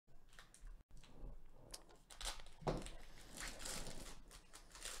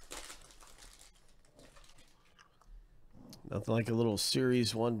Nothing like a little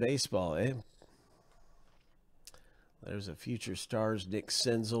Series 1 baseball, eh? There's a Future Stars, Nick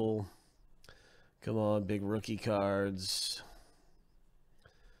Senzel. Come on, big rookie cards.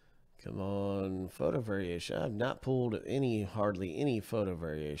 Come on, photo variation. I've not pulled hardly any photo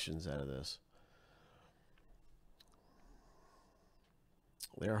variations out of this.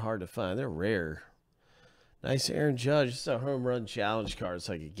 They're hard to find. They're rare. Nice Aaron Judge. It's a home run challenge card. It's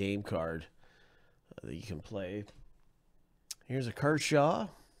like a game card that you can play. Here's a Kershaw.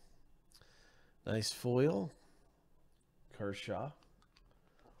 Nice foil. Kershaw.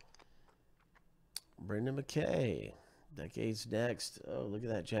 Brendan McKay. Decades next. Oh, look at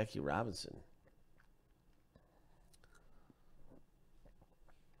that. Jackie Robinson.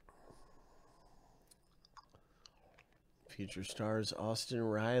 Future Stars, Austin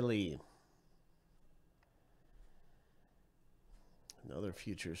Riley. Another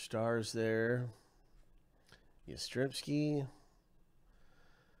Future Stars there. Yastrzemski.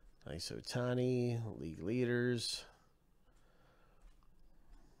 Nice Ohtani. League leaders.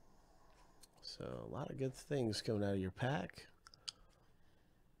 So a lot of good things coming out of your pack.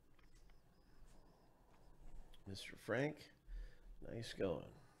 Mr. Frank, nice going.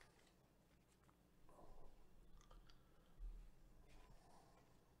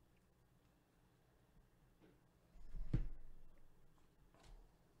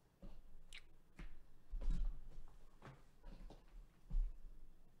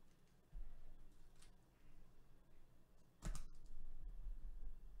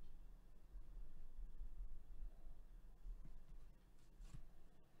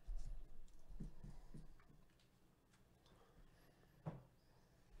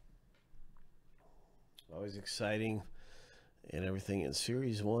 Always exciting, and everything in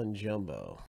Series 1 Jumbo.